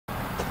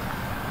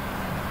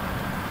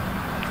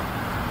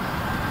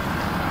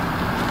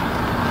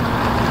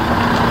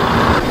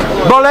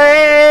Bole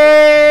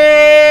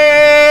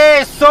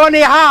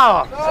Soni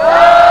Hao.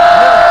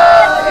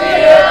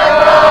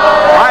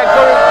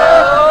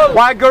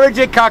 Waheguru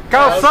Ji Ka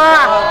Khalsa,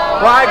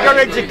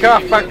 Waheguru Ji Ka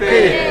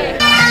Fateh.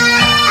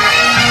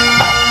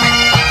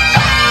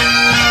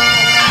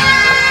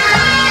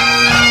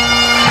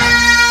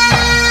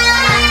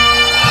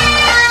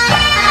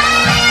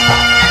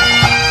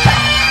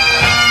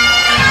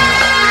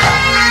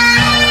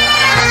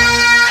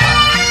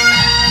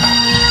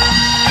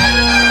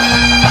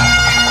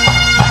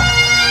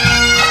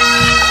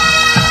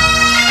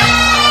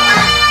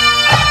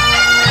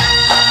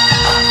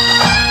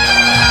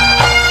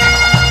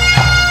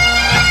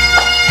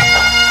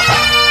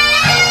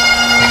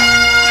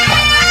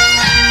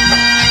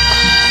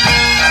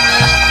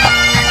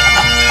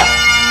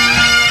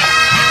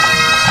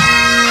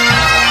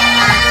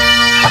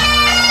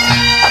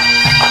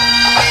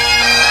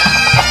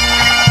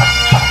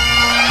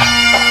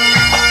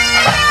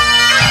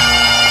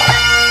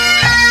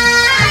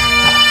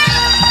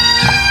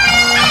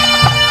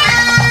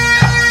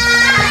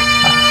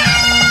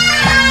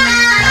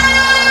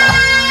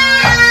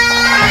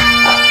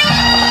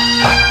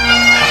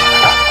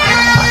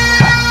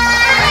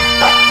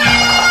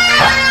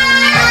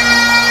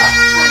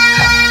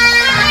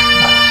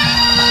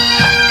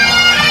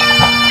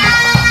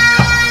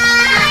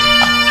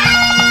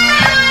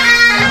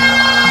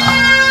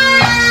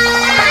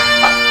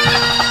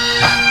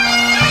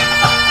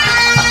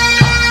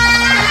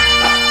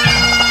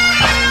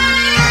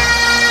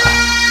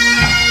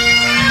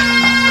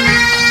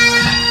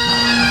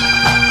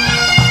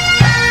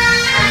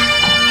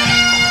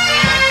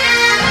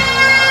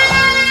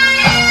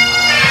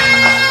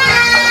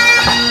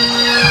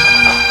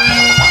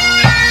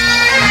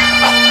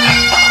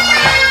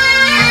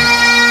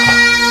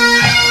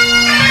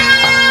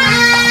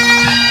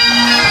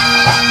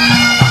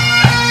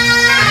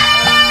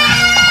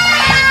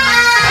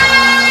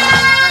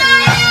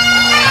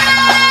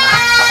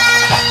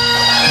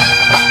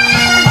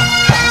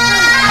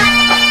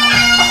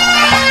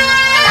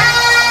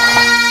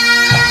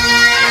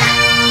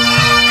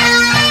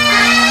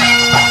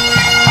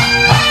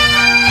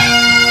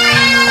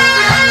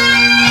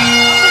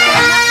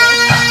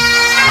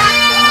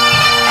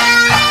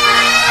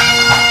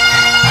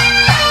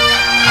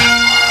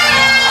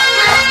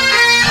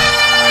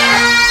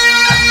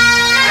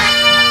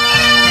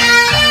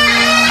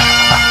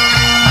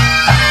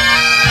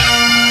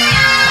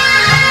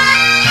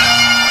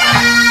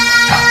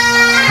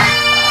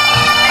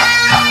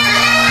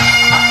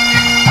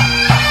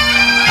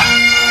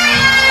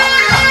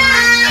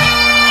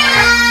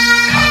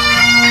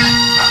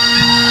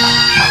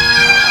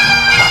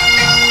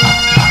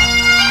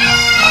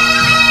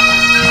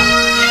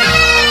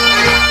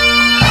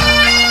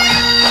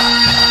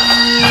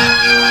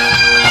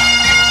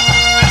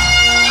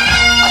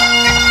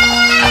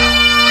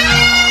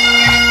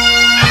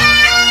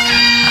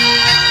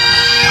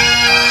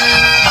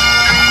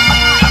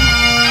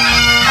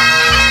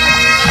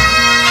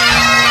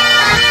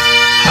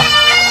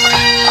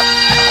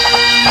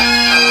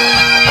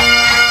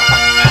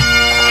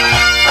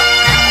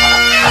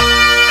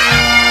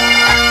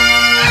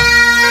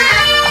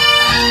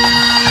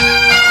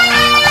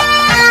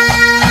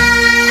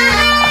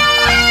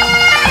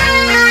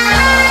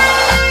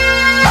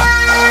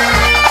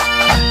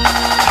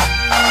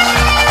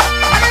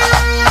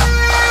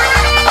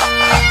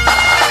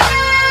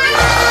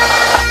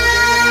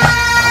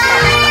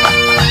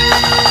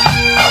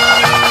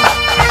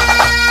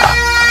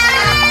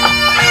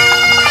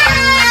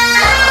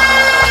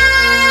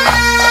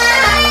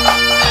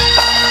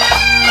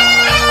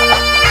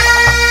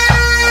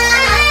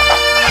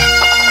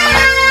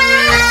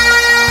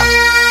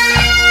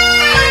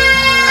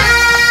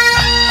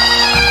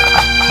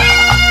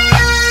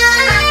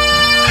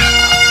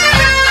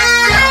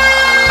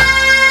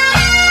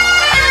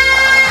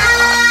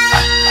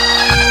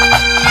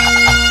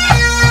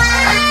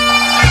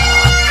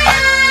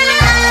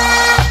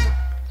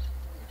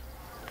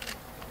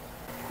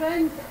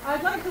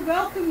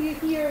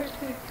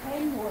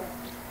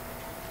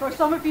 For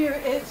some of you,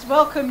 it's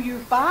welcome you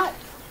back,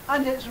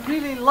 and it's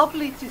really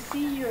lovely to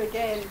see you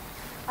again,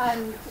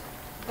 and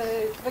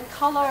the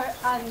colour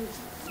and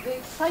the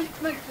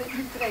excitement that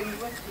you bring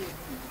with you.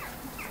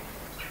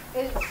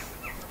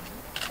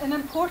 It's an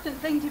important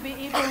thing to be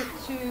able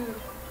to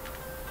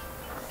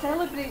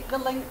celebrate the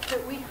link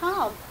that we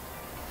have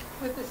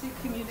with the Sikh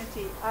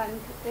community, and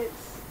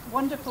it's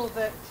wonderful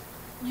that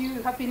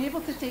you have been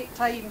able to take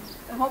time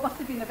and what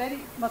must be a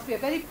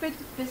very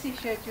busy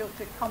schedule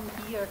to come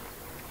here,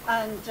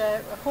 and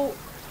I hope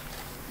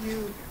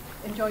you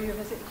enjoy your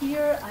visit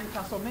here and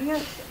Castle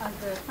Mingus and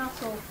the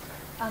castle,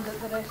 and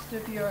that the rest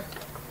of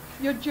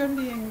your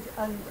journeying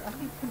and I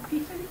think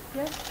competing,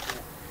 yes,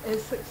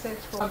 is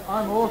successful.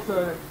 I'm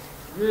also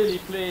really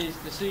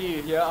pleased to see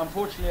you here.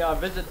 Unfortunately, I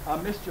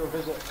missed your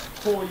visit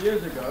 4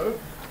 years ago,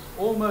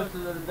 almost to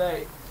the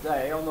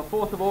day on the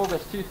 4th of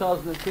August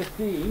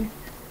 2015.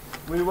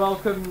 We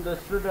welcomed the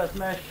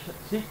Damesh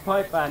Sikh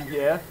pipe band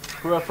here,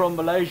 who are from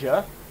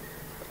Malaysia.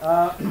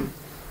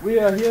 We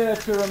are here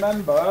to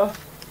remember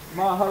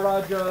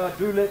Maharaja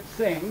Duleep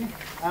Singh,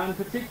 and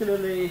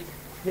particularly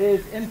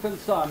his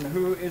infant son,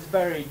 who is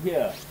buried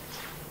here.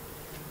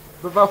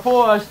 But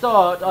before I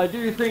start, I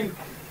do think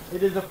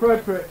it is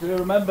appropriate to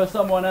remember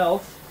someone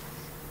else,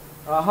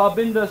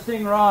 Harbinder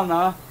Singh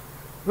Ranner,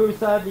 who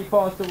sadly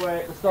passed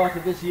away at the start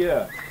of this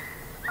year.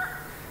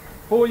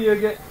 4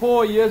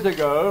 years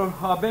ago,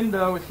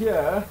 Harbinder was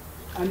here,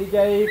 and he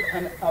gave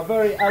a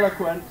very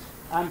eloquent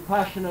and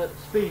passionate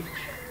speech.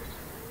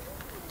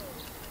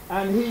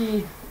 And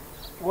he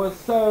was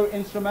so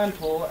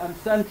instrumental and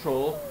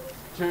central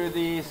to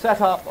the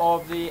setup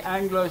of the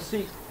Anglo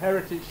Sikh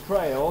Heritage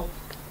Trail,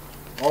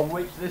 of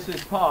which this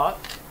is part.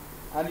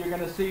 And you're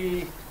going to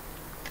see,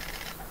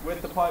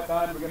 with the pipe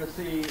band, we're going to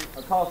see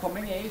a Castle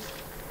Mingis,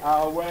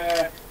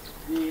 where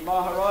the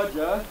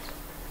Maharaja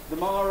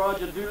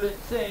Duleep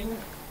Singh,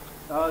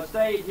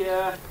 stayed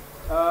here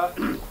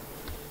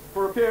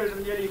for a period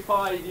of nearly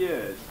 5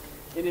 years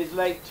in his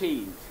late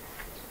teens.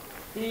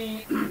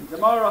 The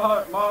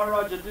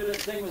Maharaja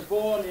Duleep Singh was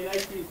born in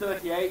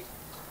 1838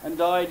 and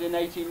died in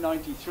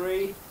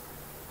 1893.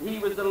 He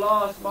was the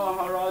last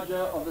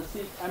Maharaja of the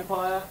Sikh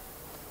Empire.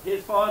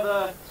 His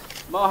father,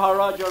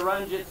 Maharaja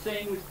Ranjit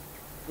Singh,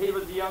 he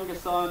was the younger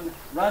son.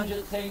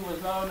 Ranjit Singh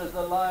was known as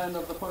the Lion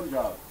of the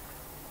Punjab.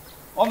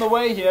 On the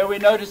way here, we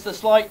noticed a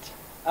slight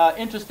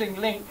interesting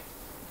link,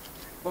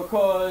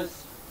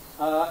 because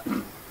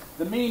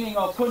the meaning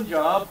of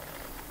Punjab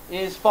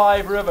is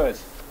 5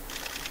 rivers.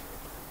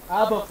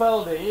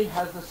 Aberfeldy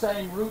has the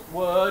same root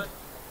word.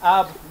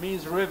 Ab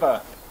means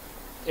river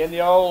in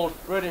the old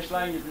British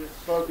language that's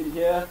spoken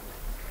here.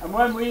 And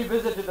when we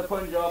visited the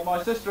Punjab,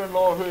 my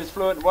sister-in-law, who is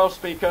fluent Welsh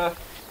speaker,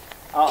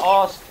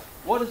 asked,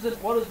 what does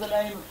the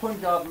name of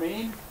Punjab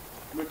mean?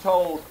 We're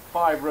told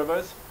 5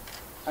 rivers.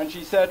 And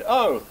she said,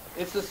 oh,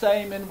 it's the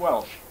same in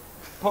Welsh.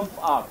 Pump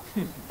up.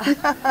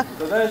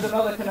 So there's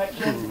another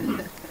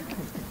connection.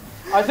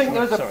 I think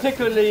there's a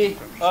particularly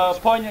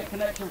poignant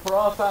connection for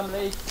our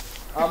family.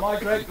 My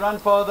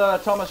great-grandfather,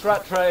 Thomas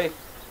Rattray,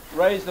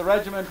 raised the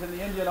regiment in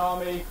the Indian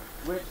Army,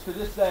 which to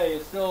this day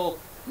is still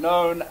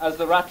known as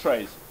the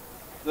Rattrays.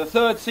 The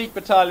 3rd Sikh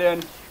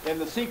Battalion in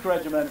the Sikh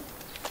Regiment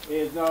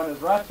is known as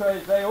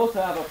Rattrays. They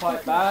also have a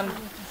pipe band,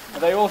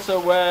 and they also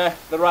wear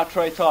the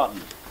Rattray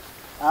tartan.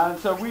 And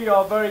so we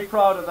are very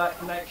proud of that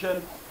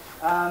connection,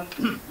 and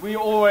we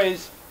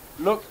always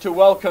look to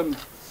welcome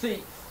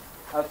Sikhs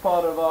as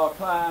part of our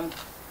clan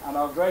and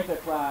our greater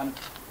clan,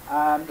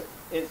 and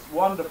it's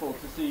wonderful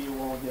to see you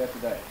all here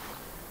today.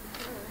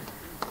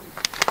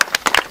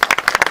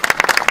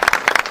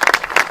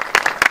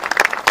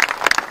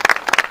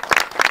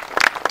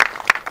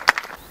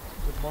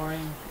 Good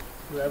morning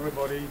to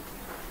everybody.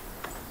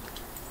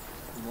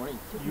 Good morning.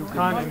 You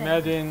can't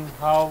imagine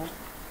how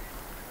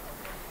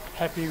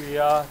happy we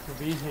are to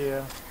be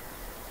here.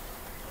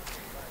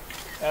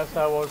 As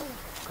I was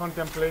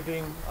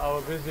contemplating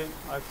our visit,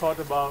 I thought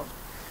about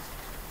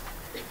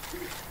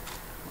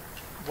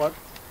what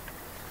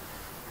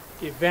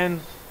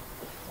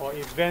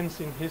events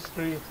in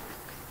history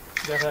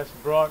that has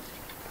brought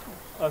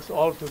us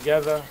all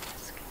together,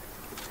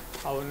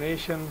 our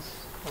nations,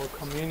 our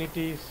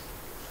communities.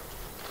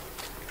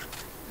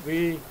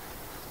 We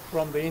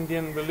from the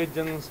Indian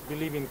religions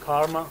believe in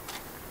karma.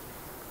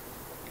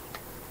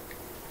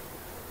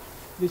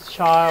 This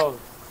child,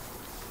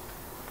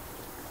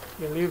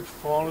 he lived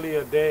for only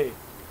a day,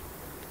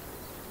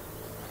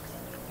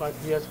 but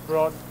he has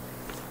brought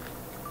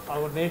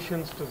our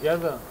nations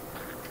together.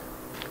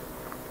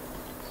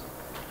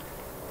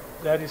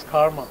 That is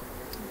karma.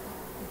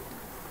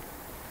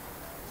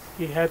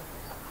 He had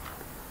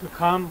to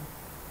come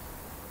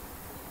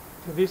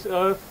to this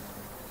earth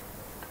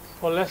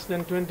for less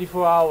than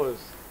 24 hours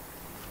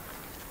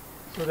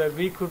so that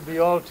we could be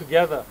all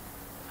together,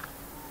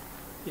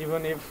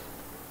 even if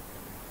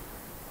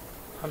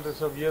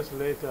hundreds of years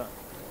later.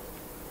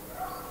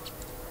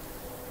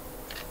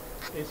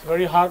 It's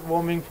very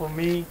heartwarming for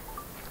me,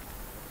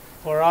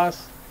 for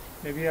us,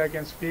 maybe I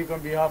can speak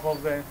on behalf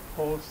of the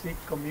whole Sikh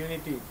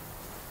community,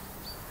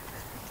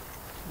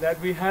 that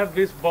we have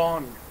this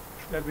bond,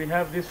 that we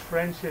have this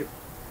friendship.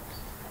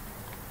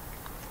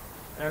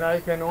 And I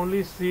can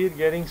only see it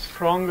getting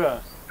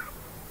stronger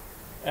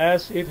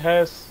as it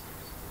has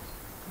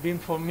been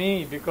for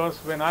me, because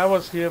when I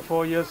was here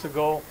 4 years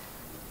ago,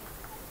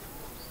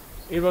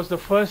 it was the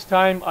first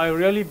time I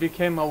really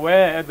became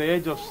aware at the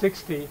age of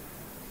 60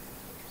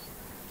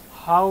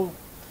 how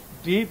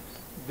deep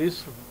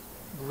these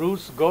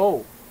roots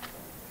go.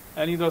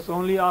 And it was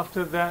only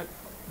after that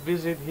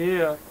visit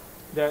here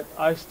that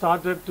I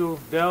started to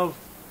delve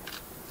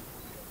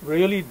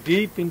really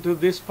deep into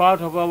this part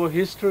of our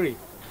history.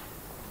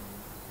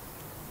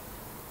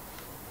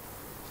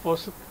 For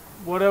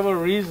whatever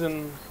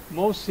reason,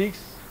 most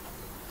Sikhs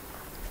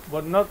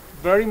were not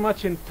very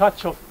much in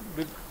touch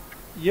with,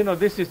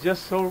 this is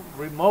just so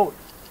remote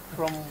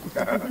from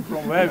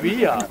where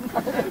we are.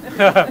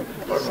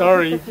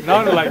 Sorry,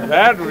 not like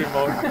that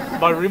remote,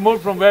 but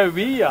remote from where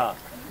we are,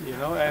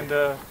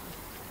 and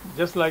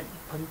just like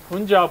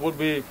Punjab would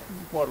be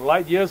what,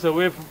 light years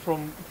away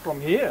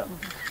from here.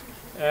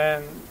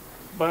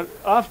 But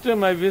after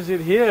my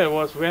visit here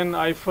was when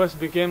I first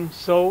became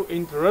so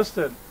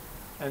interested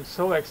and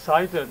so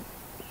excited.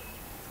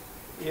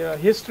 Yeah,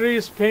 history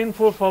is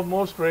painful for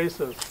most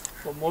races,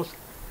 for most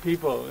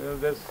people. You know,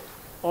 there's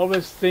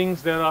always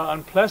things that are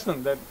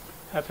unpleasant that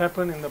have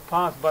happened in the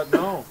past, but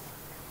no,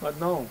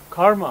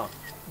 karma.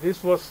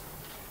 It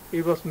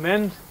was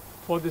meant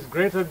for this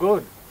greater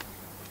good.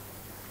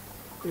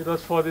 It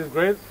was for this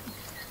great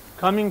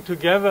coming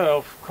together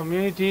of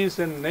communities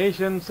and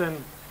nations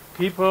and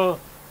people.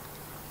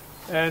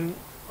 And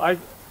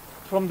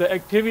from the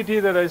activity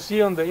that I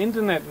see on the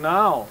internet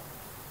now,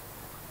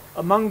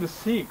 among the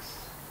Sikhs,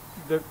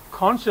 the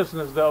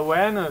consciousness, the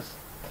awareness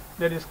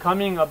that is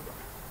coming up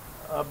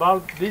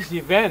about these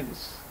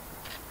events,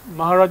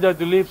 Maharaj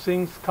Duleep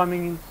Singh's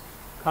coming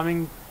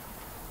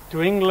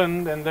to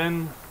England and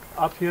then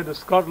up here to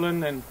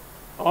Scotland and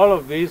all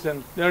of these,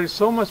 and there is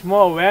so much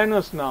more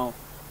awareness now.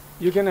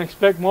 You can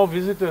expect more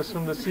visitors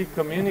from the Sikh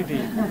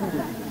community,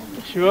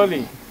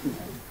 surely.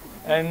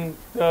 And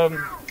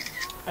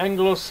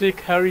Anglo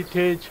Sikh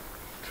Heritage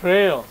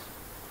Trail,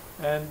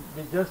 and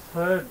we just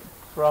heard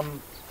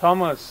from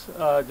Thomas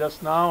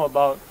just now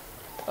about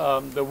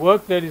the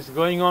work that is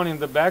going on in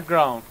the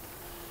background.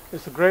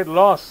 It's a great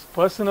loss,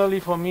 personally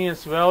for me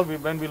as well.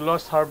 When we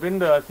lost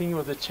Harbinder, I think he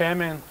was the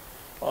chairman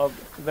of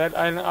that,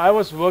 and I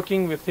was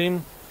working with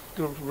him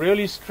to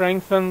really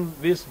strengthen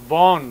these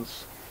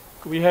bonds.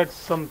 We had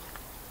some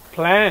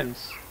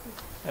plans,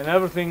 and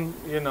everything,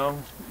 you know,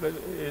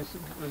 it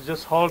was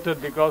just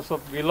halted because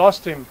we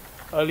lost him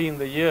early in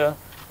the year.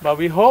 But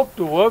we hope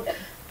to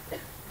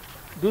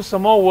do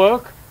some more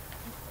work,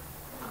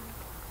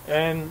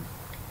 and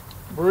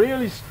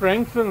really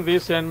strengthen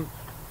this. And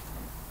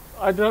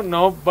I don't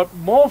know, but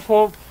more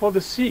for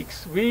the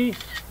Sikhs. We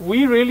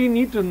really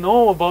need to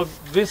know about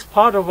this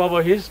part of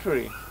our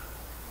history.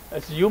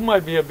 As you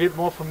might be a bit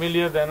more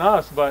familiar than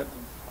us, but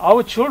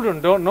our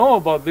children don't know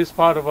about this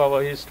part of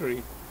our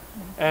history.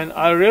 And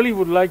I really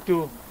would like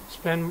to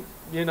spend,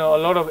 you know, a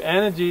lot of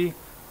energy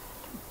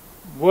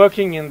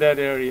working in that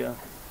area.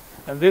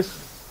 And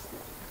this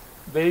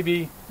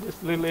baby,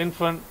 this little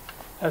infant,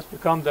 has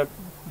become the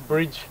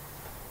bridge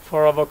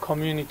for our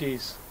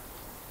communities,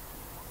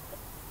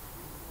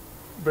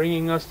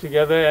 bringing us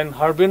together. And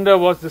Harbinder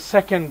was the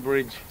second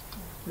bridge.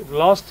 We've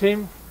lost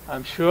him.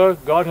 I'm sure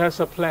God has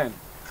a plan.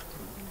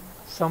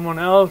 Someone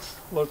else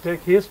will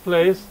take his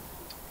place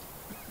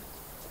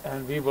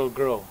and we will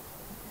grow.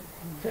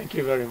 Thank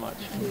you very much.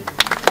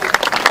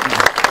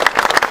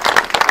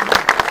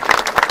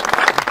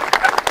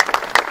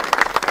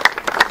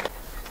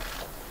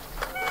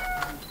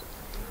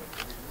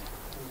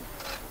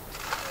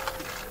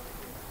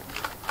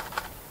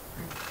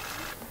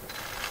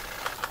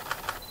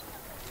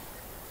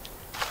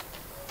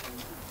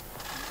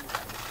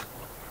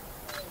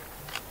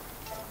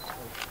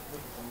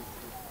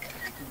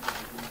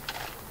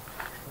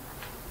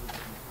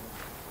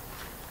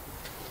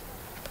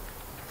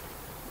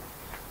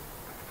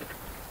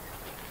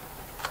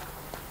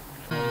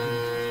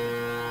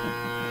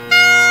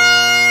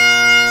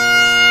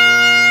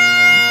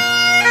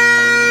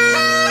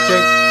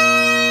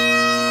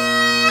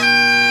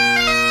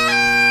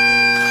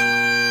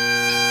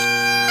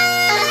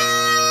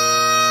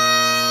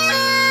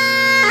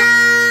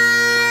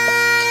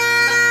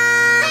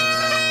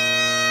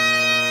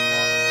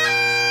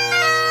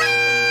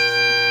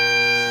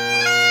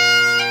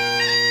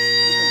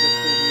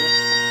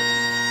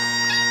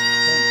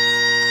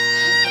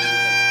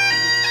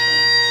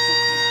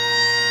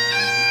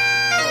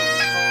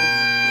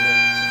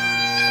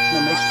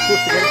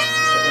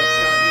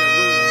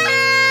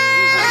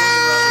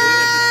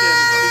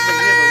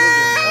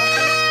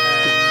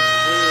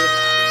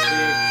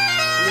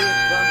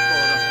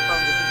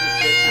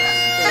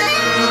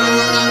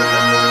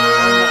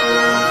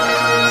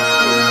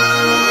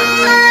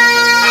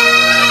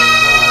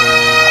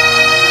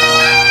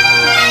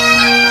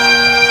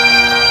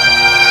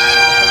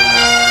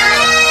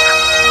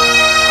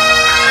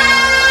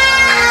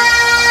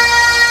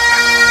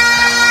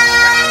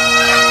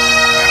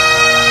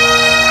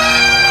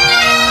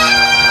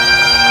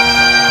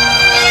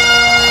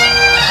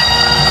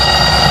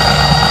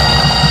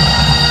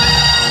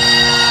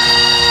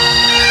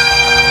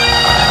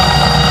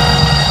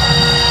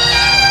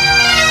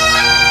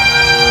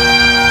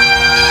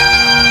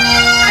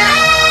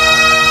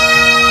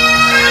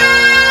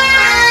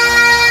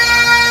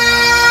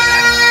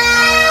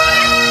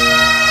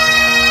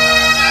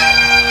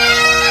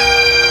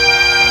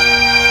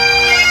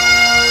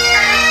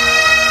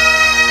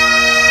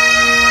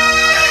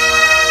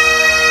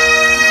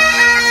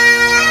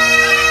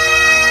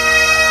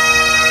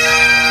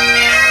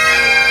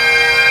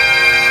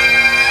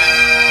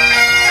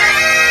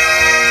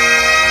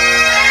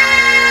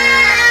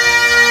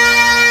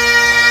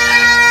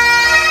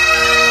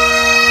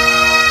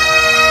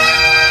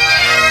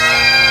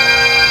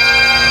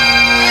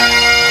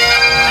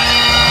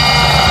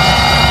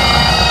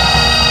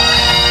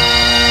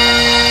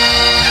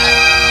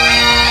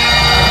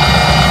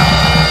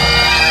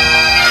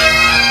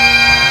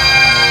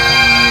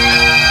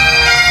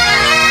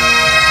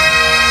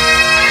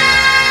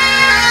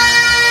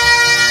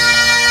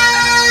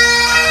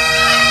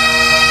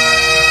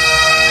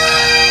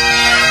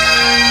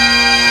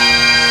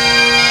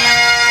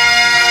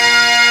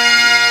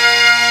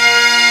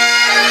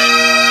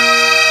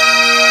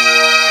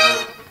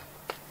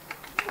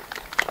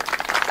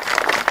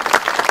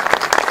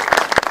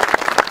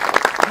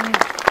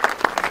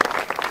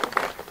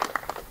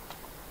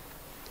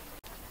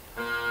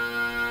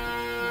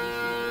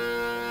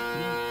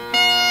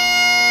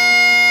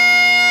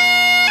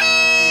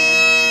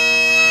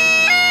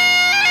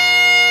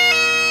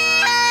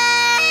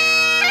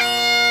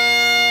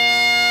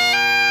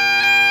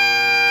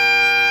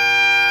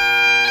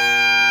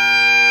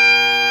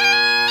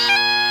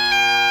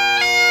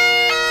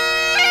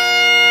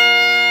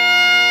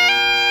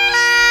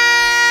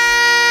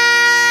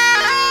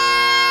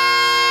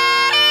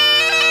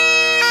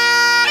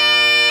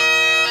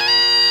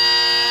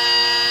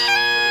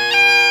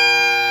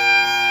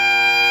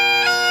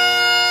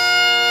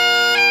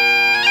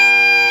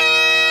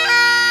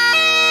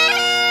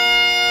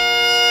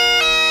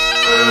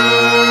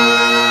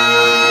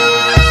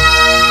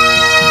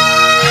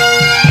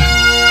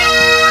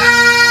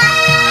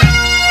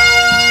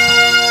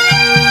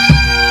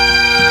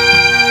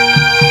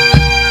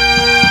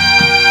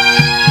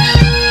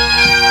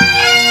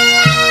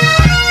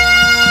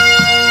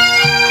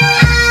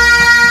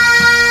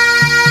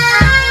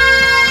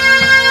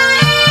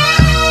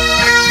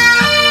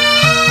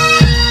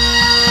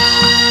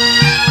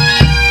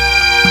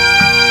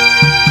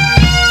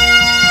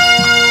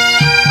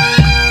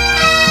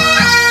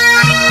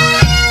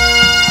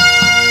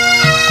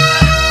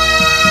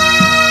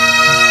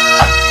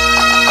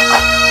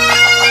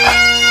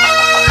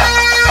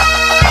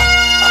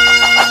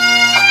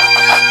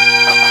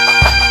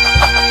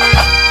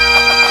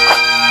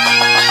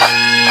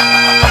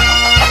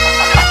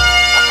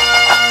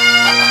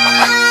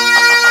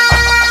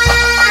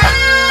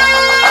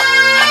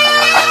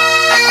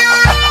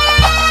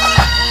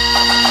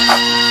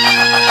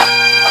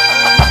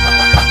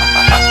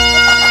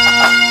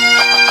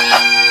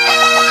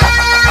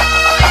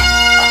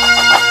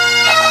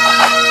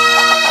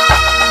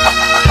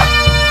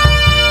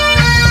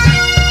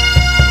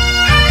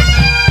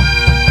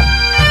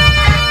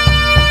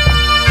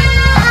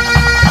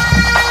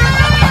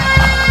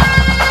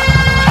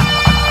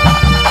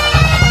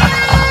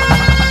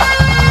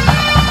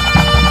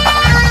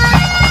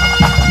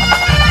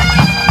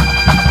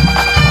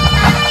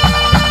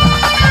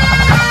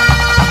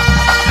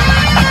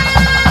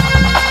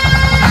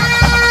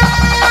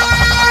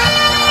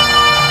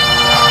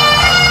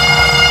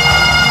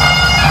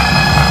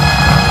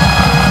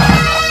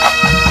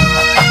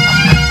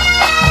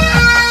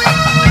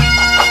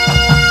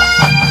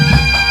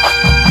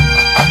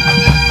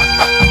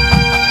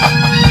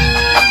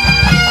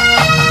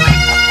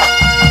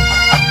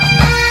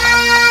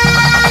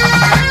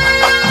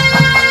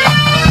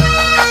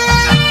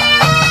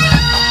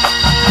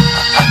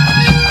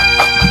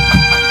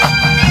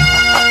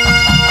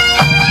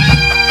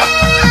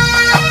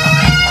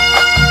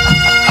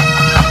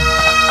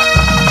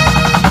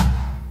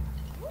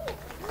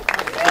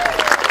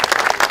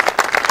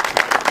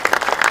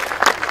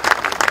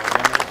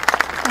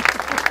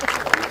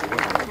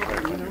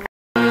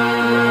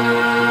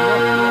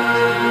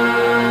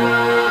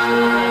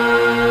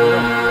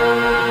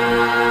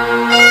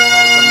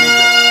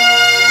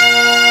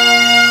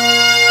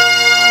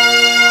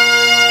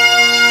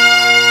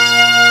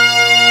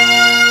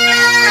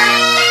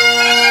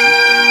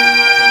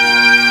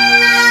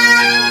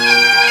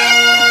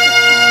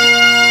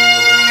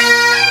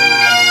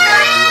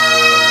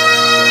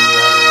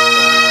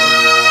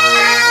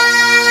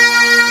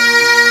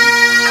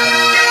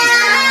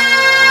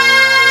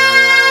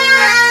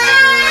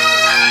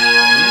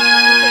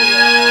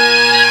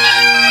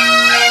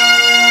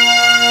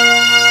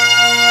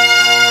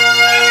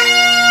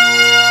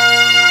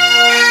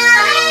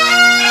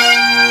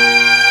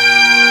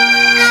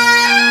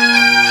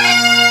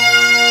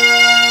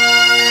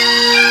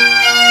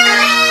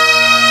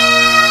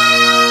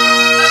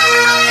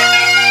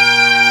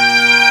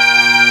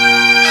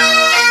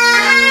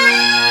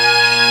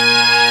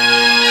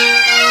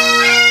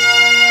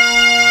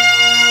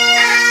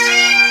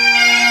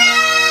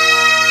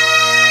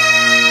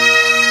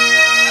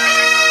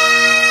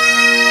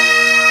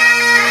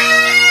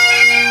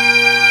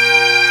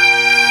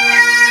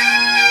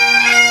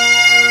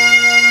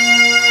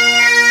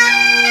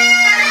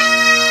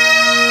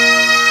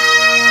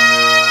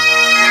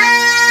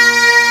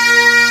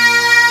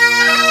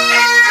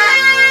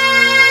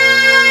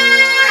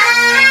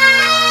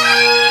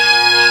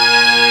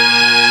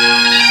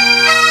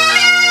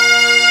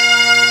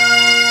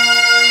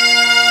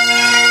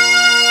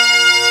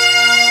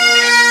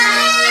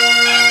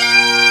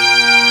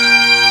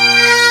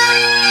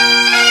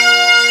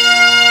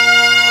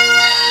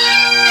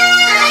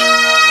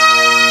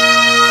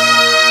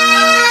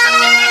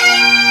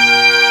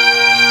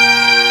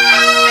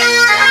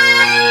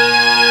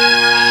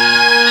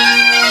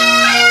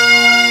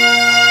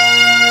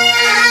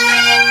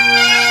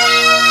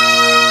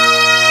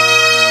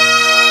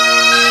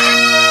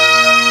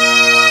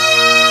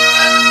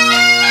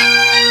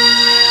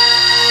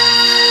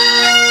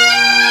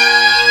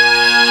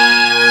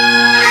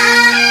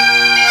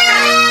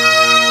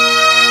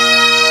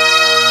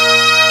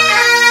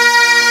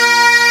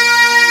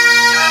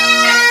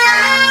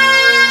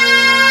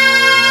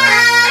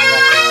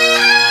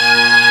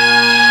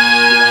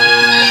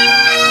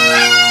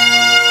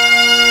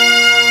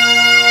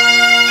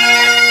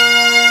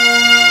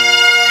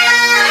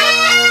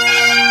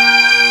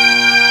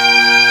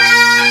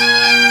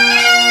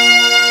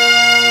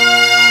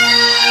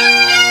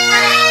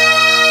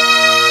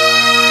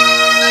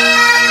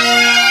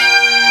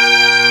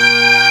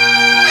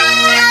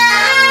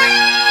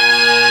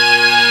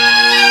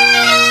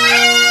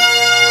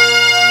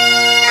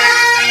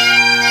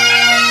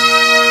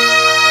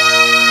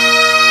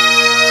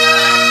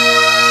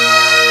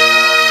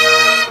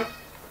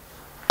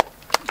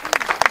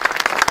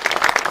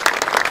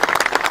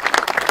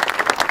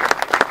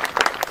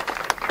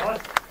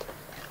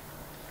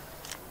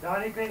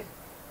 Increase.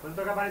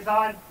 Untuk ke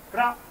barisan.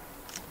 Gerak.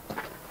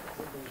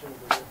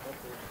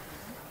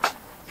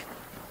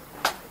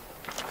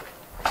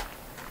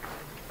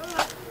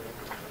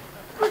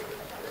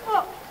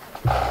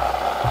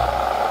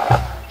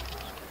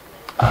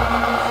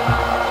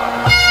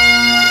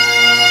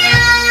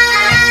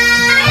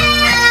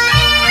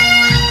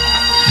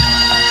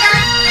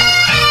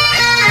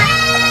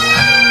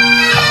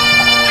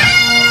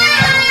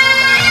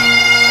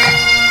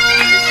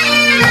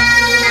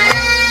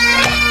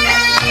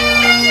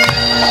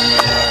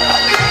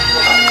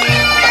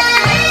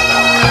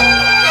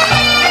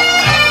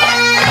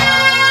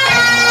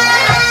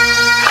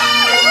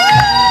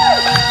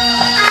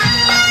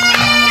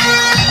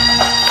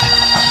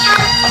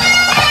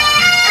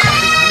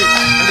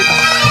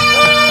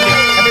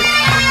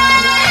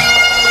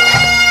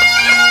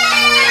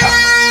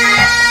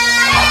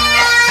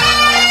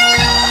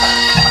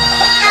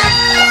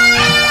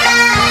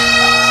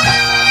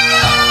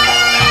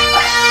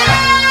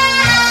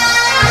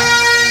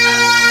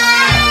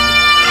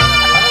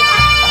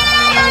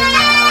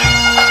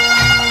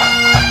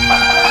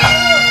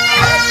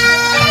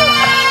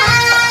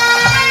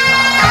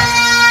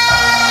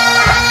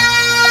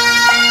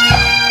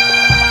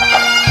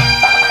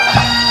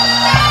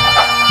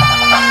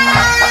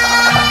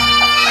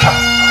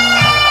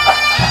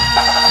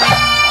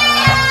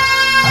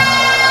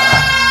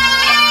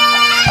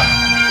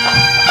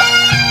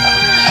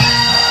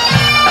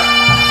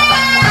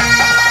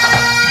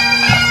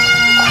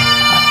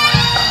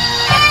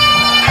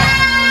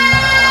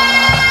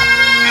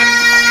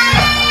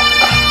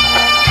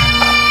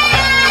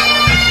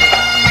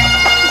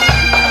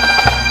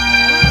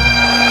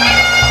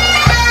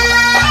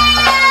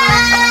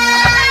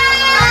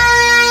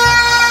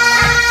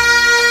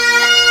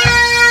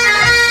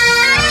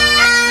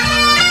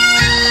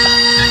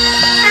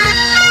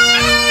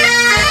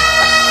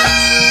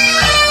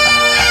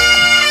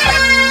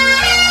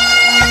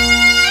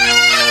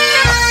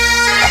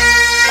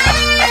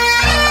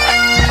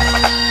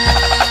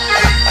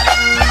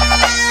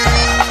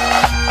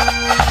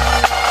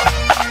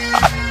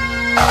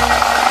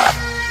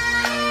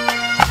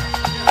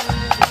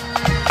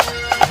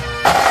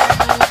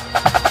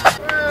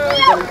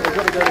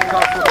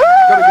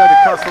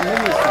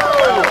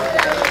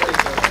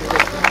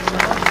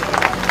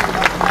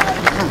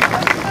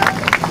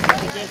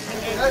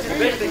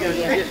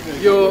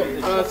 Your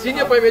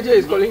senior private major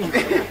is calling.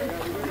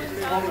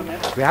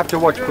 We have to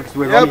watch because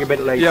we're running a bit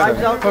late. Yeah.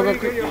 So. Okay,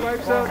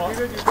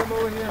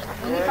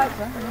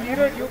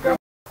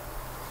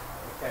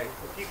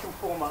 if you can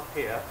form up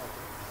here,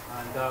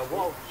 and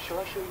shall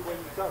I show you where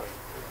you go?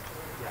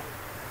 Yeah.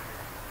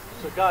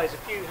 So guys,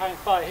 if you hang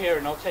fire here,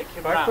 and I'll take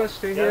him round. First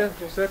stay here,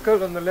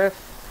 circle on the left.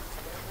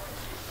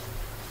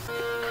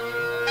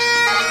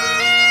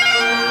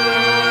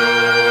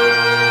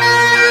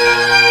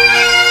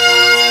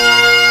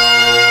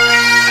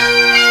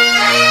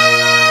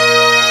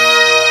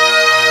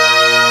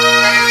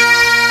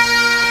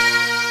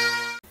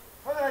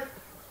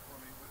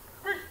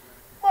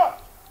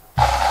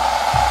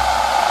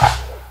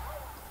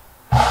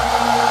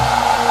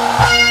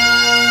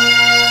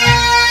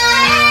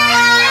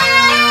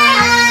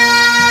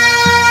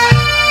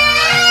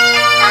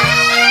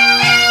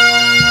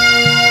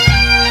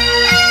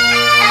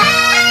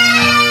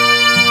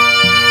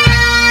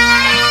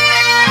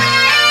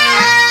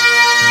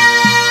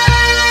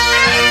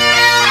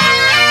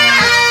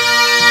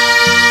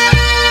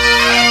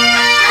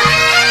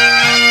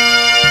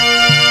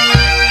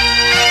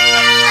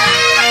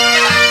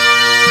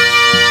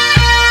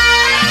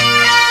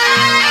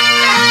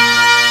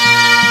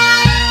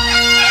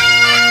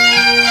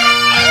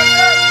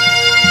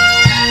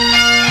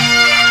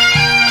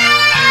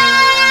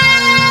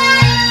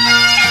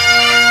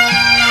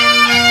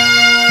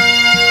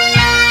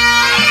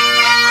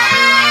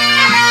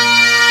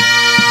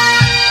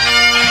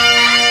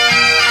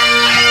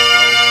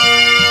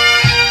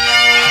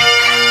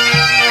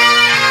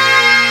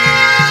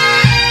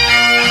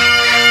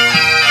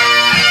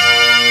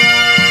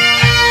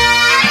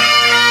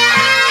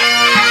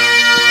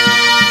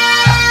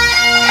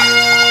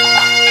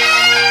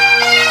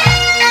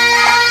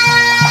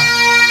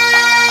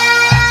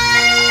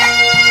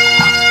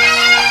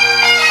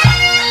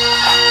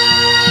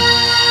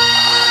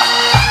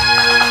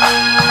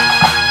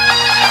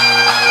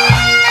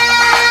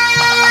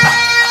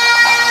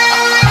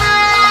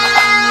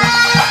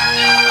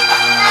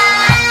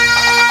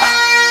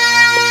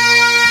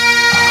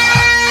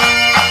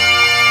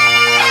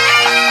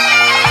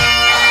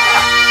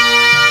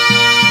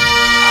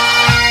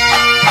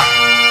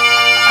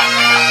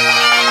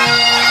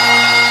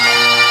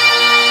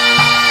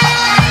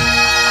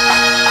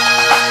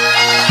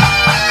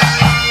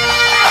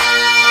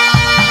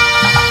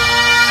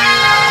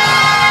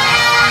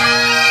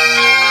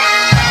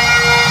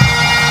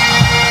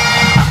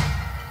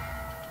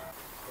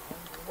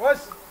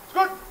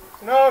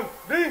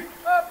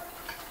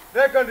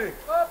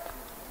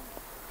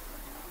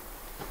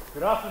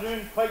 Good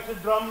afternoon, pipes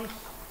and drums,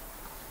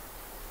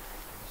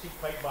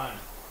 Sikh pipe band,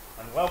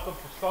 and welcome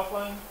to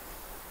Scotland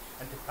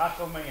and to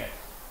Castlemaine.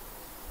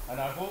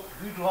 And I hope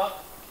good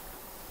luck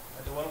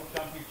at the World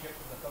Championship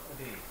in a couple of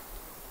days.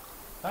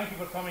 Thank you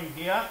for coming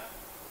here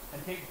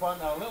and taking part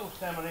in our little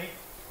ceremony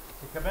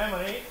to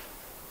commemorate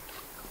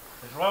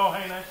His Royal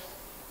Highness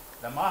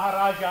the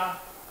Maharaja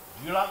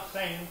Duleep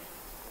Singh,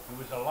 who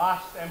was the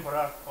last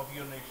emperor of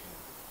your nation,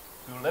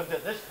 who lived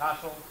at this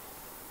castle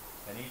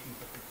in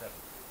 1857.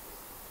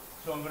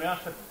 So I'm going to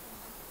ask the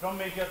drum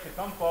major to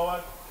come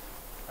forward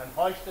and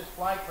hoist this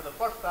flag for the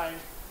first time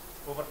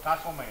over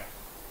Castlemaine.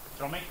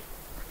 Drumming.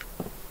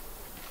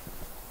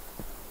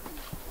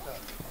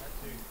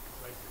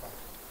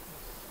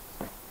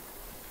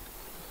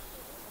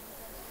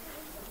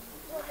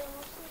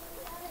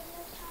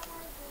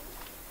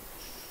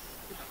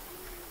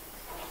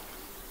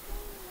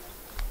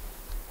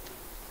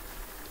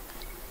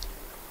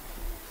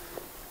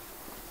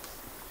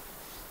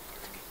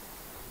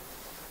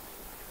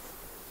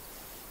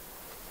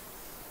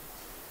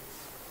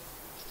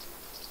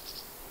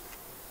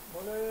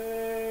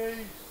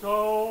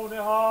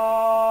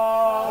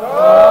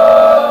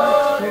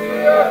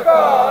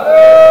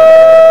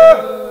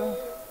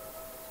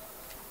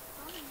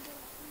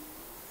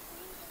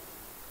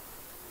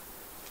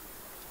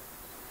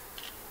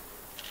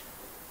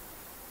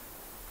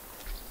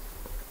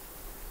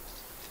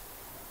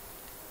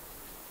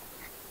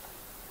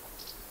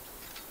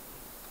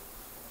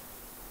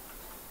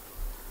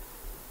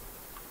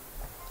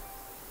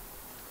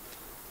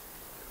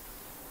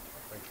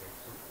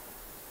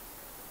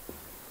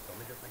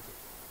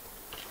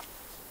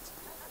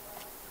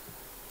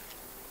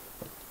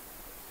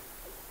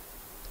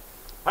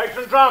 Pipes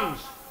and drums,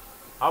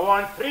 I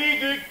want 3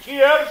 good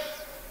cheers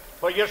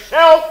for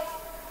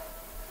yourself,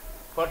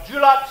 for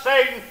Duleep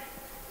Singh,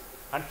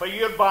 and for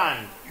your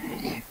band.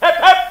 Hip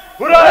hip!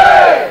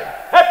 Hooray!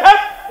 Hip hip!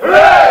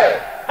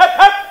 Hooray! Hip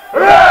hip!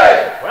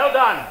 Hooray! Well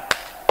done.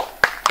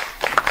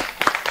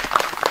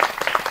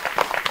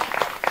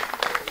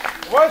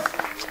 What's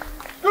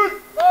good?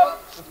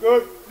 What's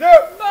good?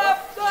 Yeah.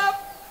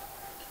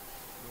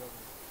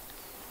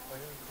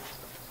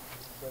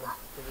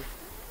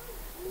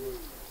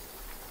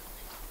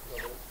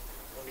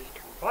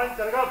 Fine,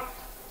 turn it up.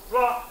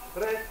 Rock,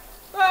 three.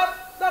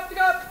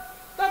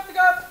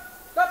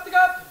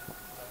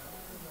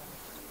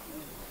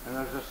 And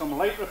there's some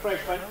light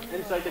refreshment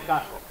inside the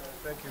castle.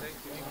 Thank you.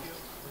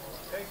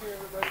 Thank you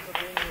everybody for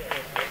being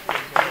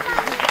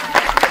here.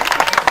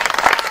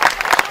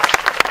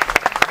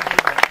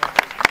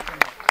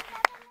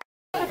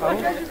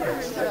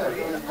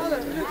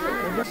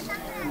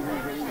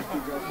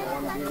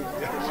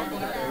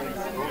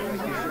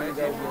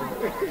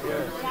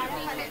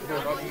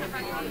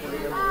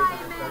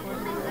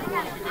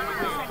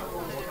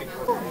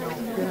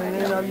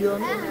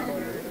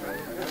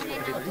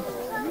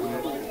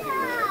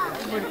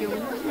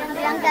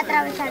 Bilang que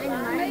atravesar el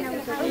mar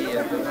en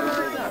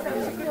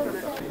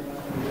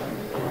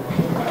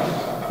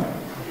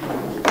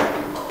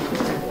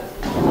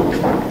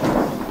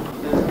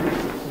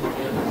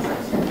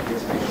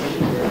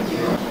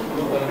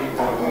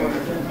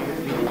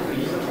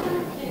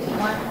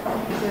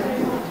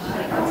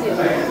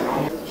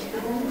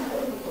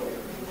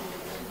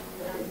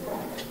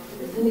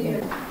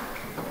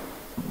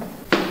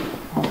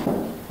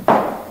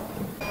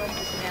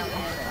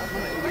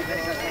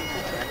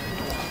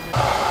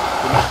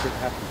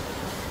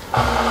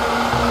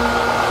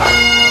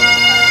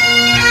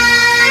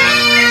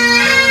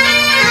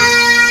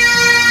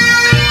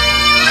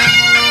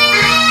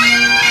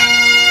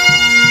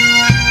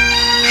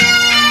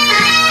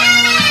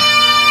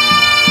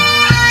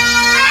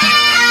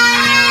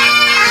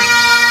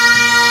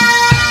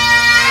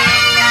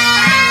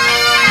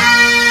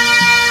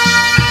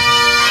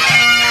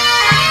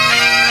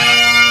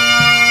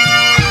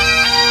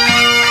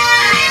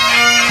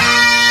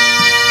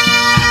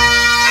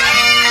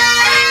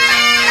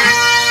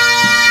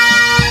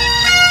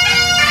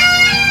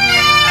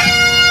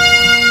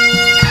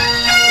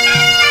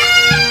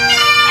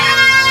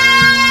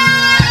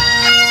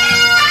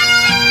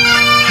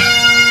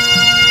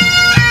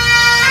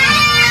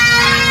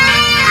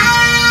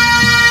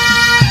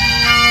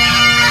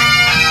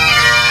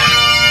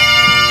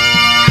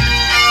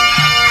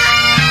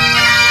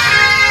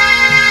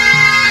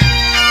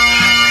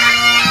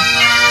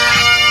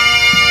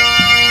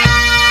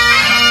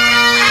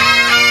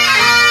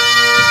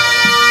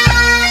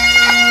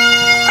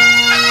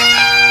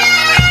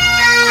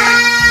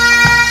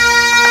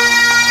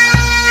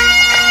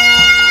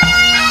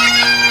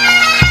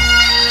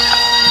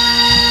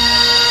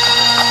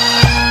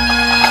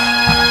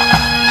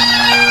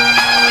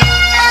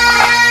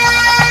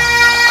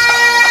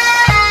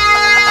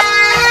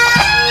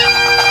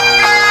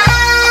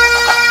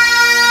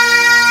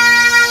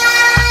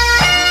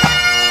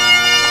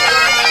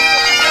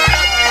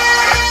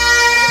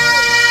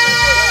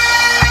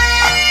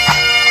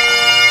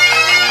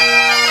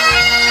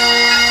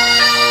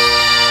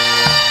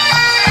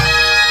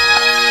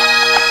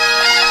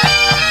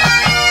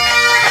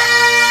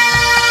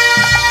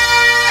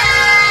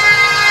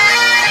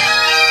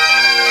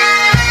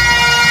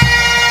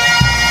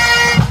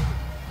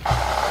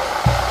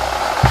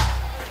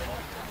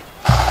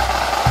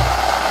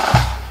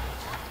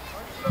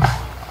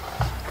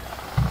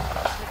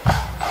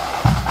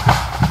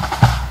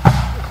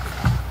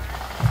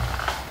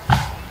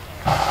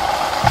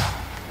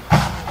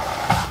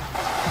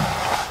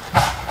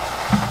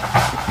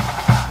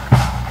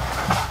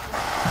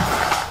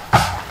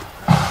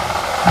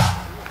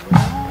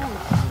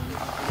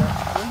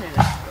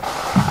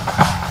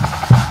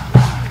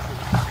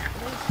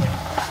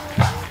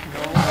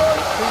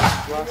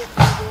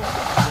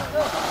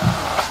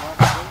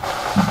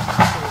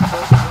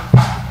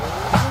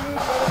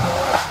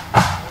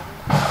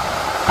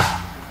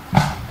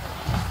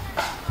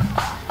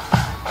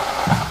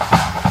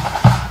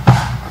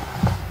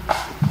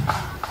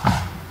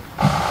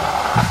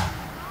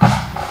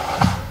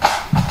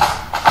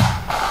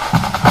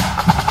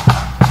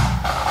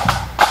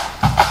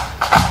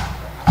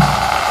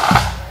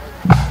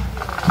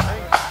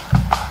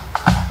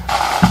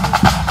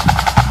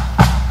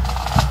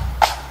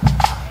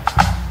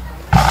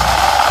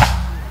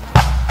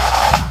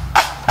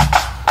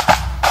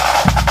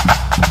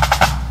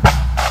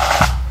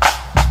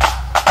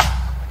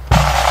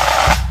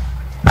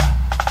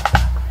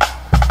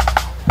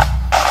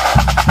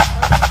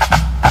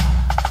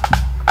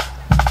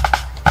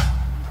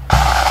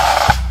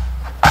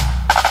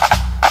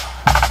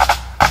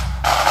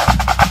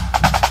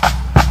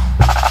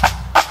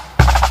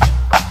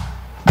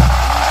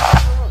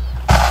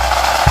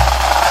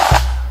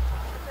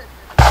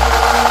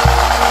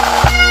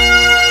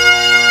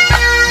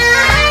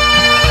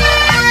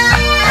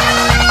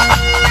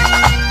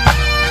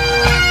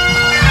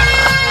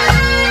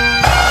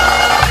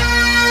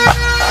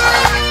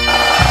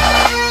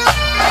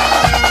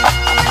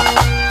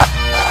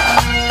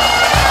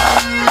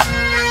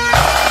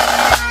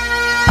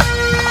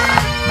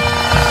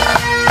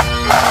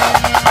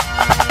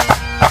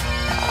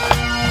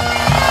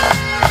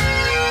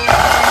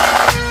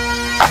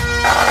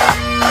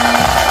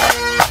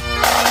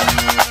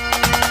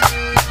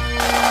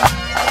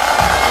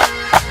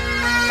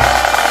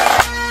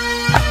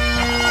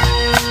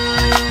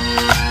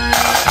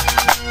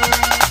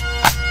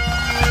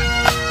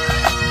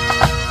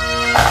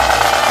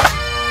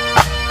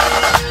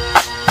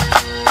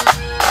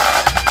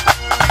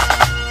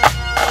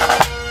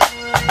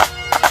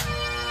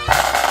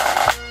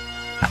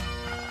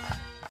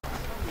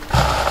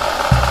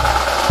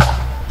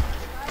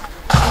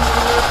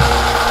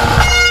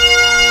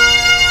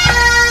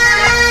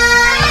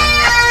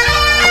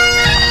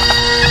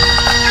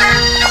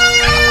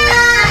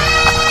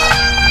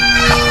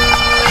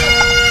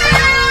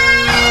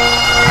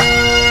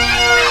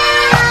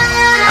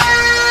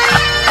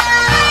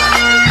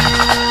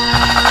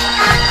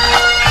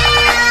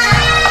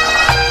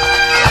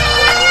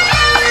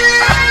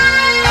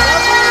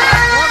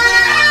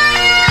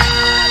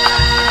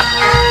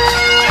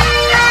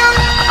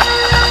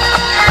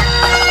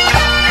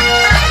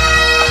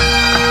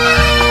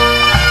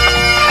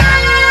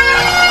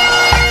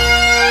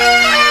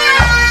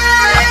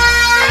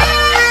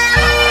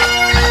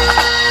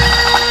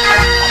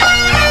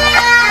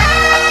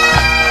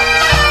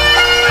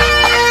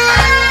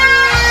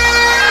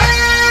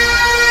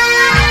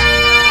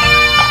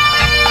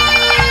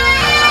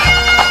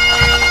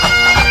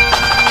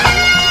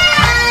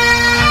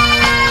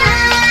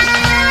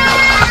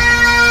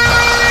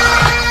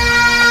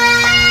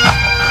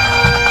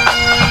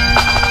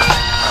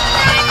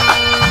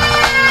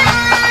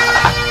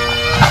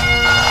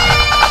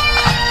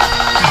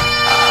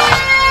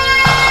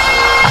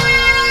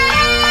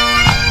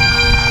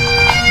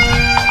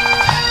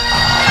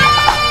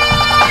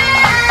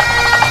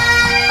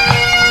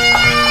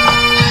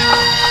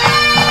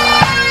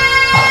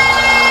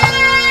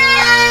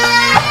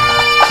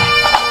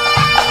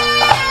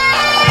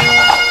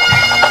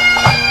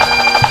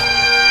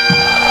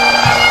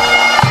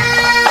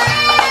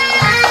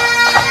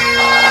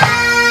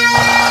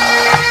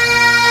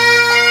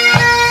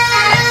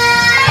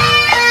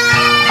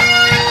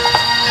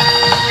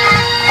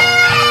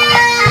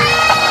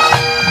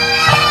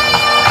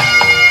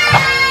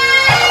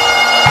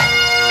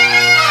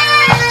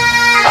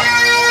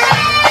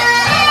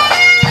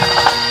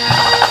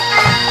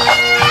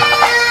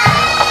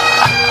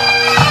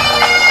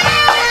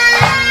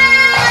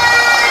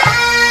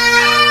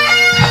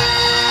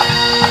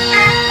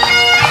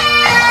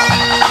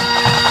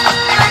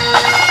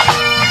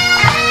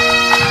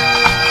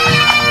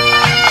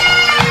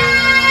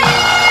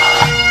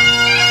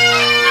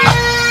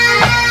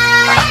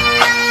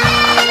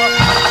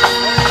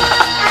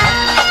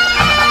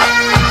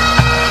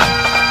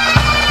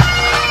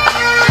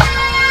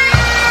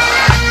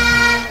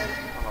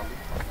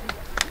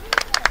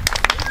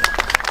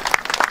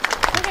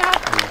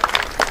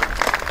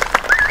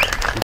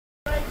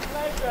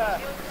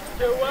pleasure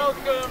to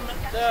welcome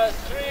the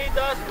Sri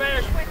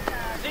Damesh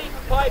Sikh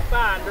pipe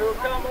band who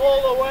come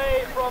all the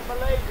way from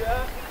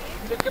Malaysia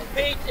to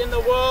compete in the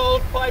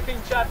World Piping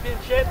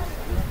Championships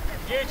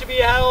due to be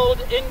held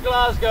in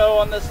Glasgow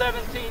on the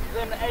 17th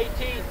and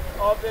 18th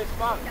of this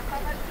month.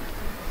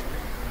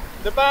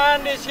 The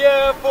band is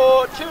here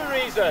for two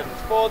reasons: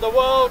 for the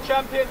World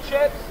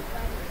Championships,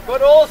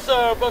 but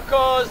also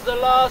because the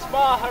last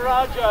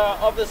Maharaja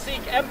of the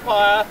Sikh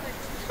Empire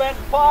spent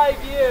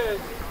 5 years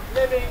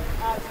living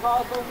at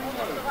Castle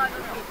Mooney,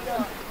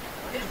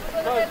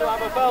 close to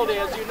Aberfeldy,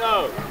 as you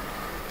know.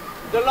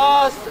 The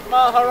last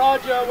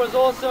Maharaja was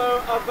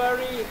also a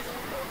very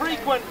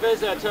frequent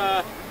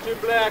visitor to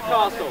Blair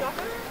Castle.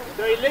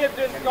 So he lived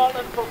in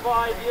Scotland for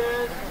 5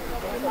 years,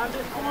 and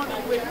this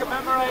morning we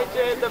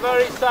commemorated the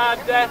very sad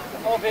death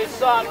of his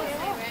son,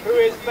 who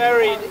is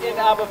buried in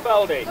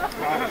Aberfeldy.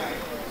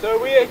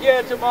 So we are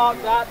here to mark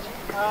that,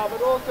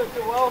 but also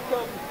to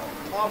welcome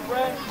our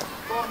friends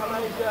from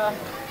Malaysia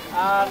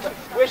and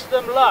wish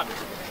them luck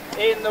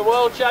in the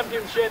World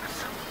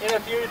Championships in a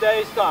few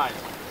days' time.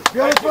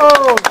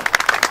 Beautiful!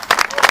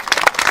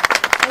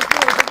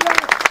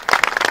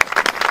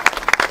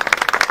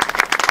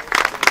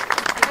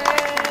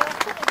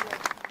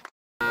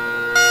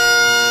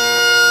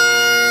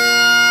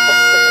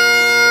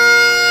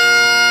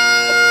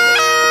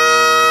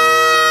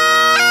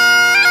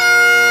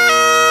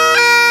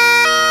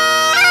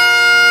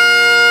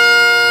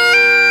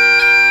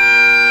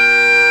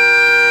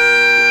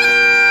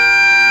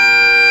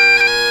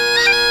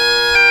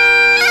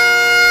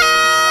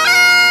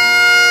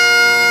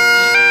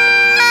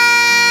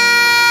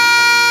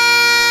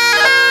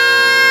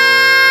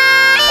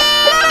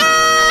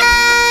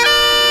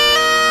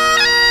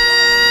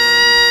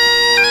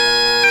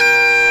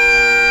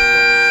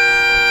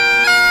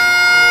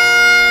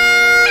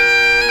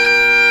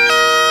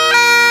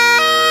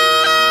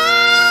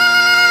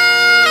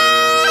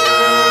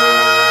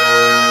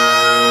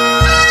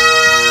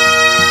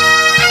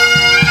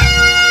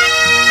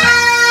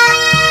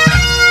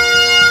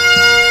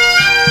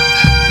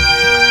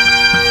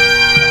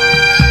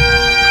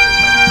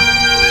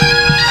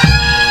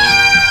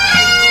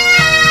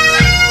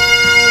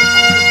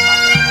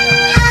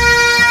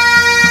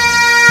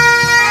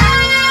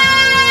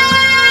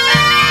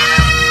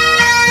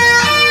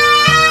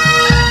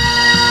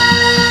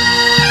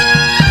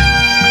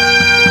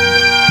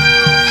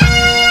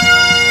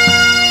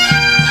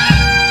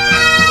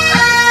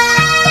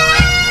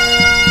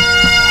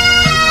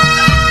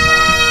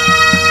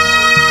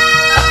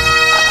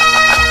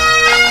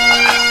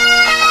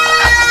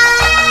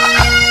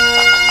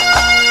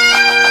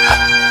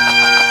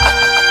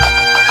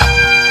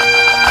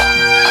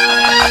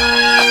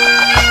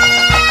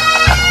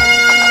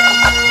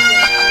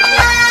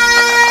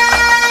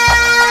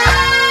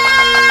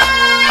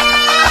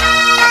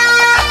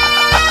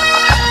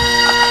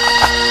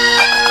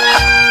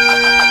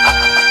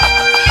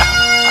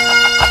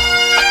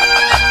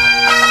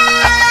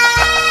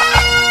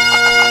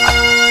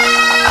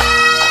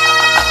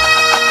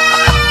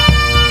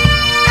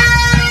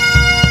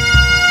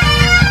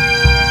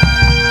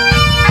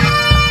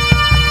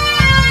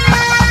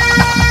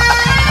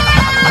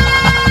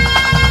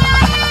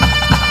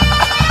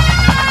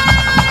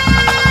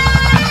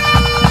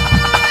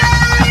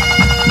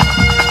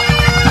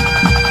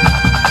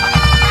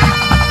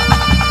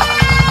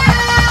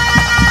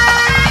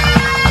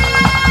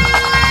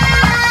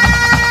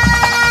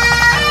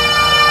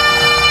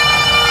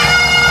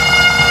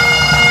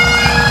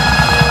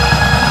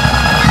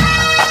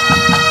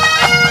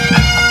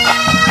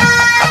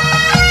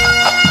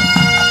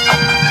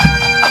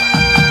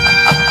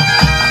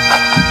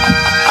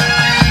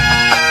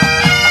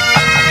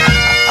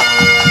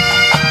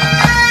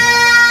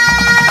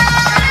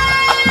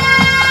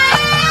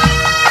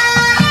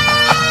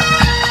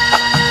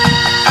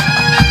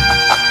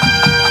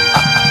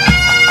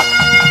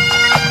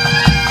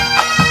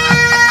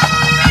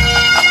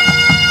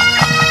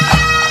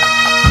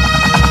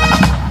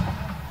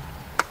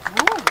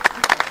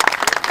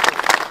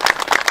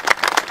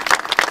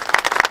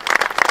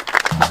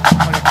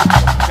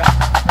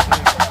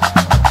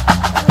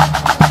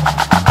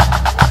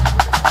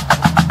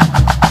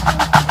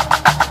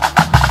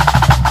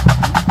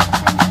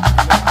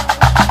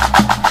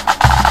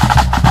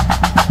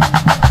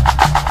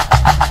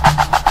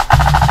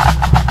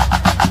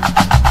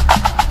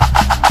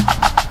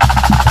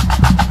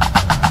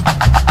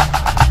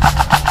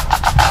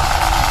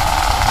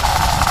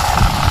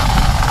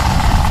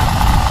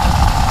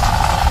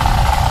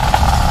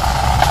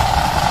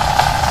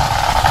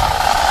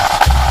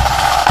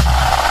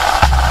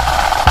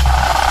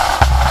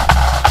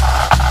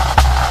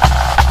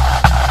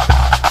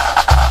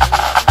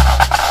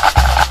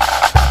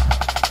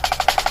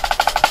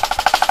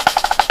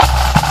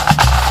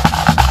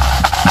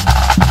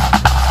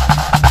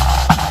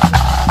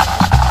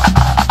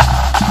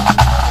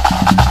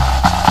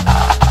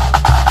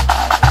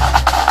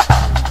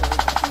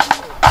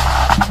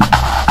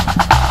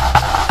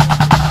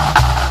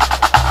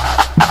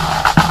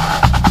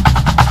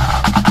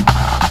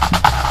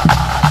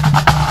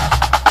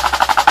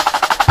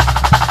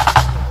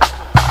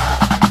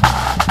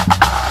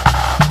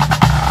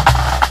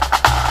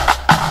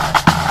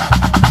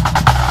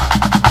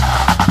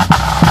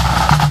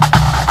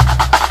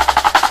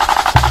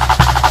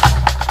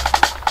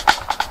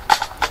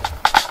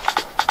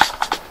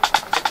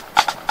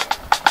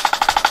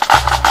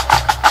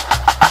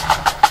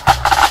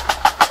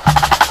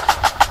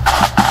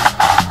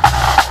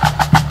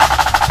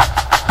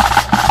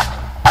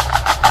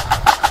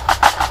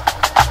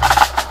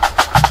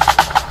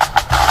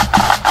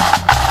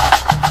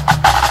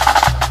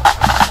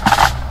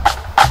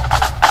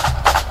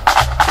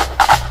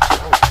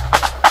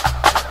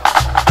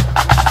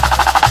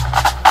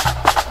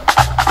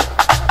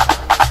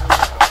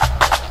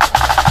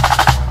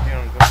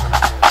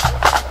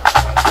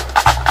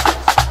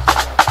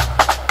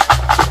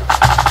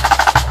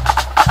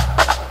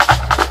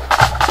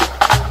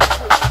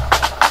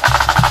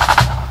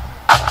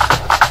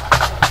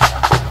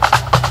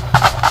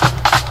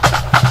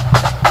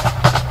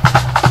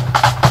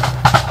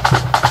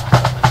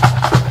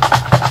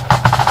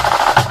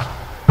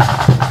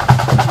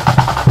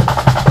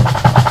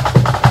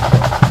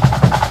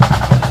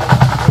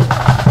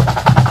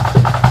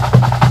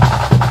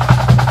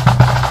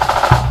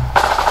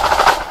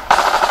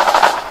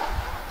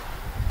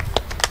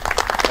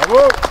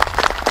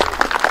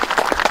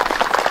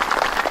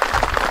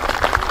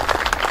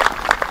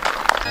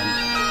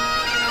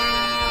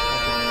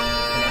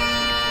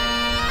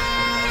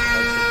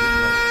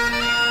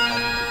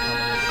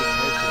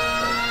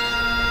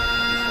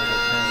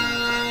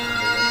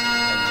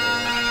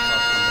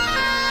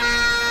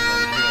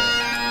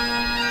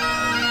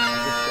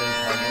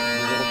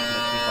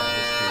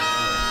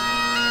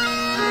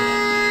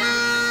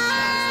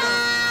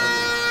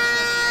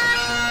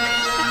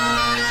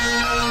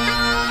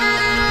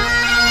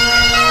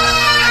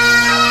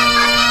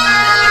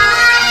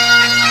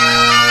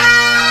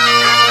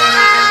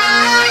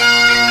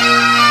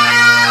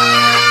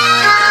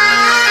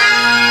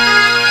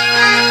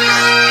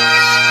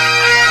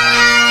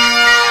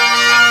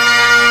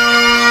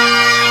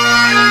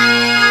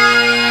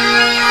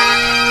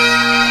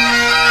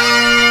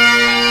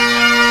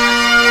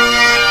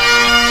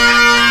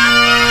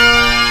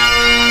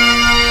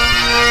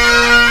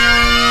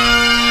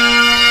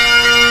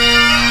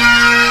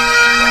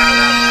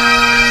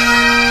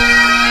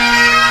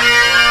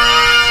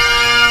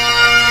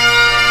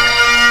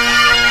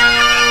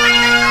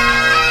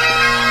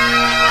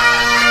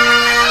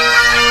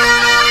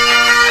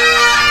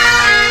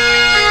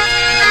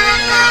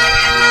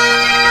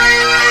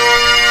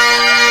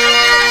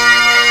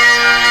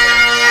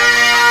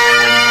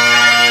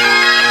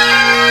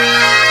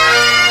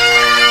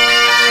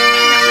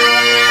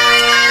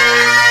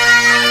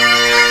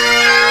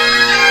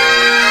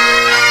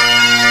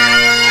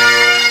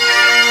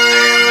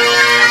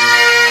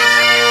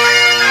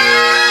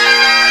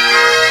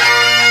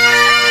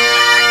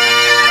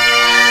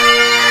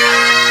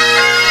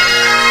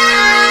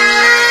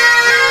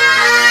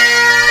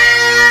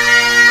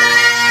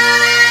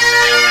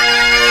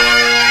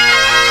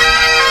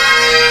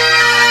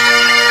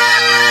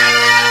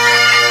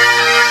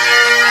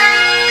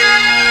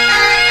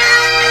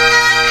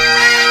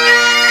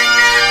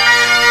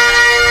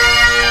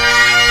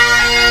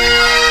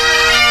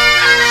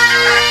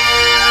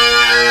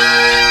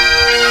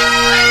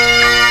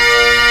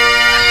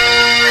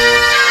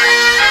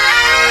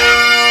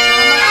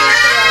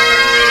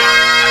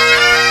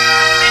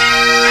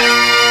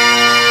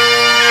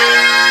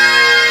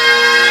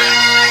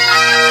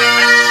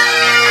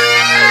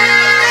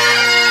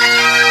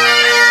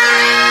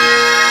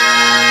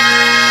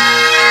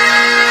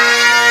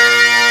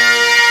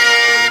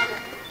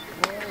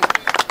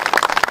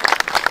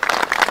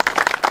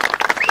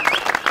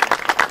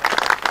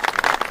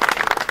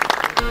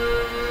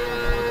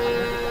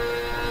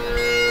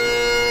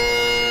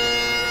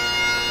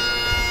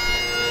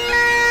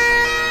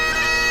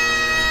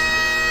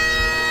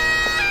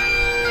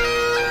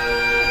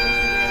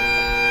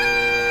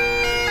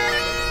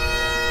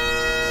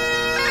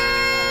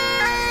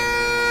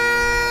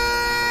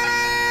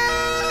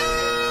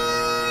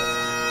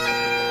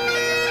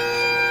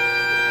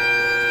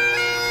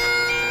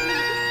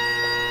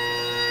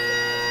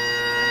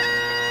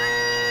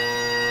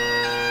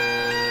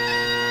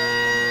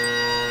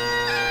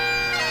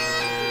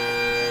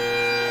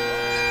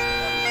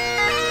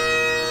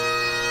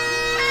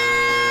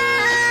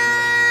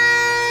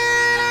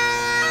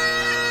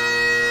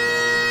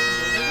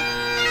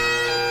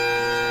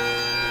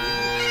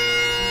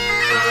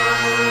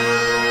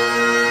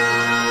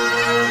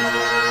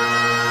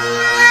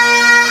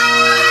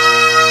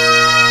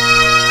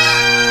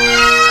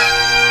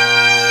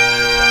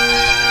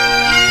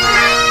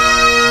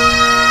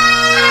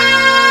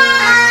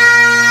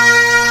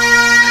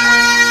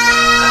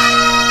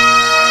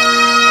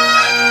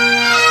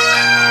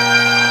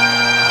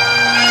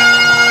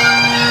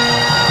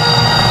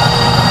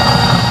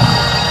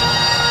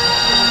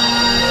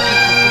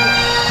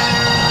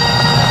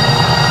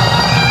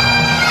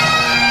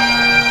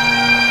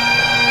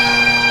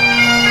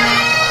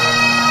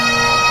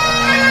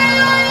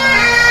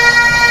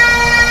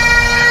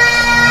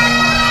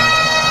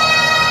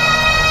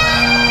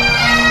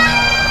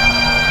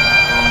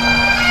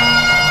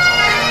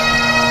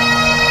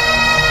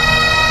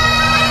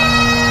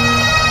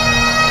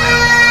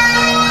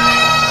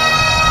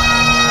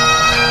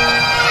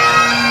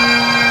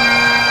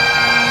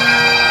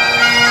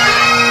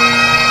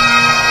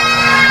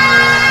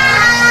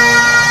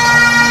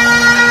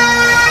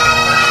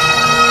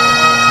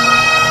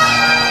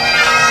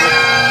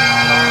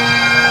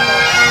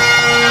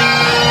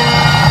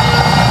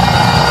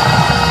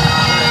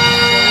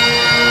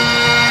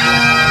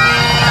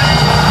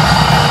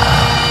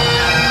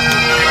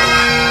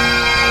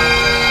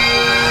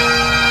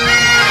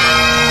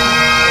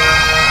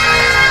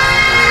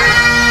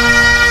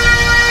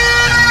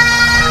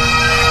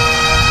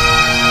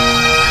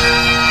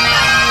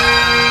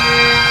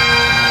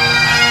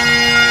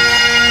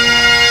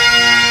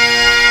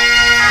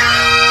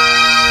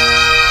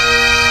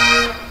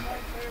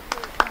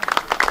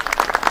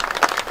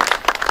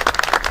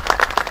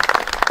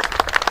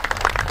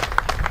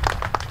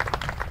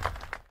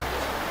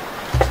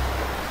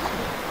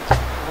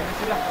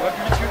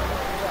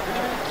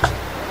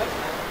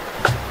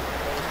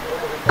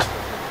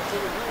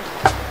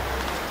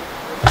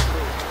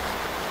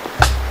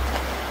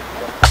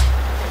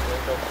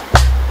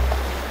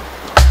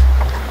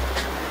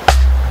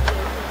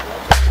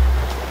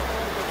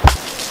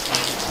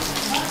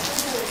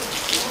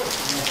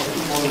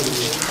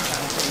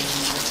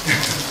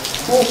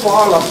 Oh,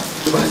 Paula.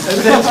 So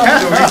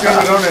we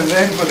turn around and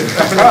ran for the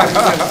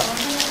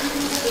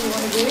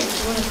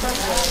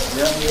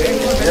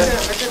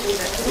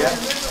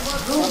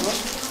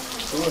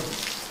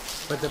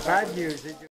But the bad news is